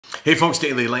Hey folks,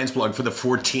 Daily Landsblog for the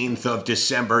 14th of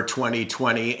December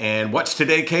 2020. And what's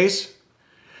today, Case?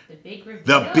 The big reveal.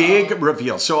 The big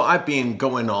reveal. So I've been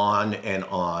going on and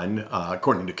on,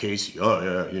 according to Casey.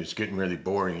 Oh yeah, it's getting really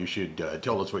boring. You should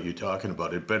tell us what you're talking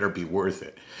about. It better be worth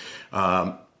it.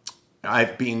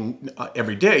 I've been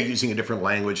every day using a different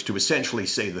language to essentially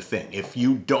say the thing. If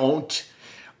you don't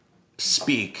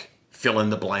speak fill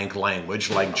in the blank language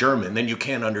like German, then you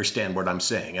can't understand what I'm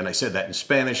saying. And I said that in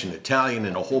Spanish and Italian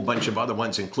and a whole bunch of other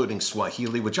ones, including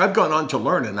Swahili, which I've gone on to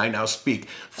learn, and I now speak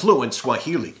fluent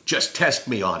Swahili. Just test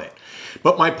me on it.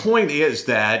 But my point is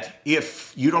that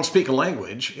if you don't speak a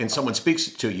language and someone speaks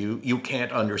it to you, you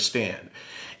can't understand.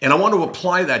 And I want to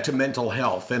apply that to mental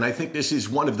health. And I think this is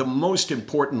one of the most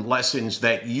important lessons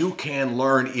that you can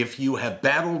learn if you have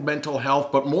battled mental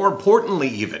health, but more importantly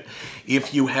even,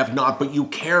 if you have not, but you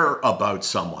care about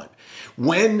someone.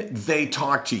 When they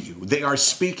talk to you, they are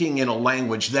speaking in a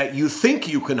language that you think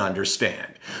you can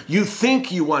understand. You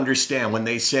think you understand when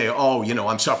they say, oh, you know,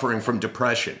 I'm suffering from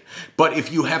depression. But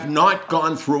if you have not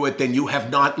gone through it, then you have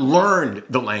not learned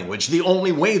the language. The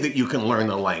only way that you can learn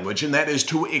the language, and that is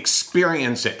to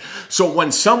experience it. So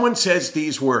when someone says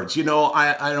these words, you know,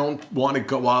 I don't want to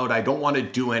go out, I don't want to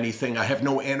do anything, I have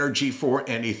no energy for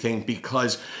anything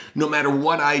because no matter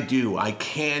what I do, I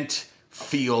can't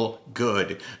feel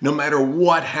good. No matter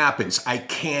what happens, I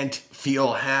can't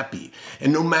feel happy.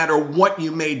 And no matter what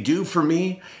you may do for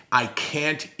me, I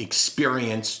can't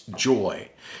experience joy.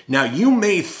 Now, you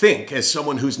may think, as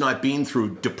someone who's not been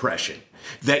through depression,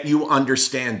 that you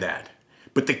understand that.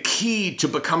 But the key to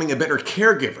becoming a better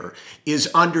caregiver is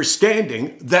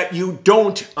understanding that you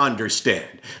don't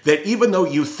understand. That even though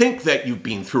you think that you've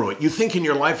been through it, you think in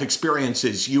your life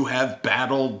experiences you have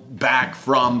battled back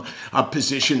from a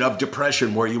position of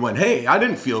depression where you went, hey, I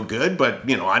didn't feel good, but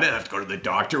you know, I didn't have to go to the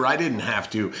doctor. I didn't have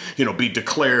to, you know, be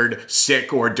declared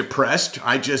sick or depressed.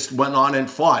 I just went on and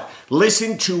fought.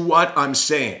 Listen to what I'm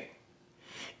saying.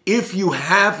 If you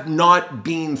have not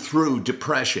been through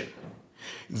depression,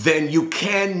 then you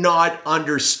cannot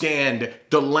understand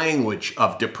the language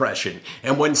of depression.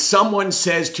 And when someone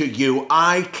says to you,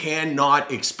 I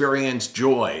cannot experience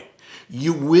joy,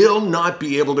 you will not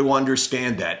be able to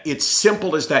understand that. It's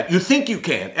simple as that. You think you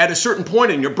can. At a certain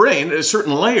point in your brain, at a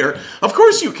certain layer, of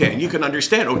course you can. You can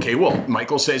understand, okay, well,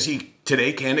 Michael says he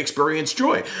today can't experience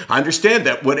joy. I understand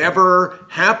that whatever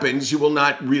happens, you will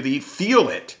not really feel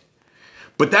it.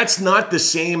 But that's not the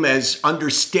same as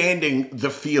understanding the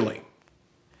feeling.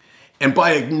 And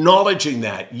by acknowledging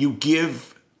that, you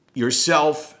give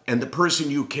yourself and the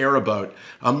person you care about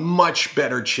a much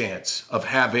better chance of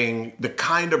having the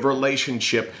kind of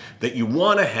relationship that you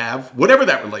want to have, whatever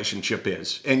that relationship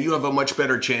is. And you have a much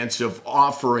better chance of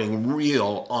offering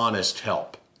real, honest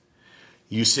help.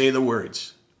 You say the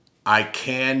words, I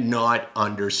cannot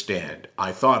understand.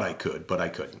 I thought I could, but I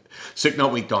couldn't.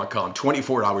 SickNoteWeek.com,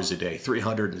 24 hours a day,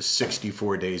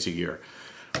 364 days a year.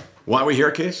 Why are we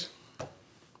here, Case?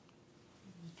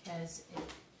 Because if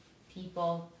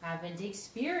people haven't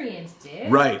experienced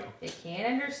it, right, they can't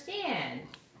understand,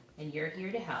 and you're here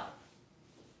to help.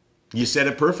 You said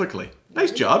it perfectly.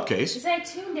 Nice job, Case. Because I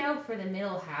tuned out for the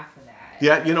middle half of that.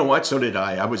 Yeah, you know what? So did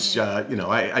I. I was, you know,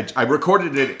 I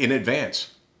recorded it in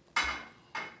advance.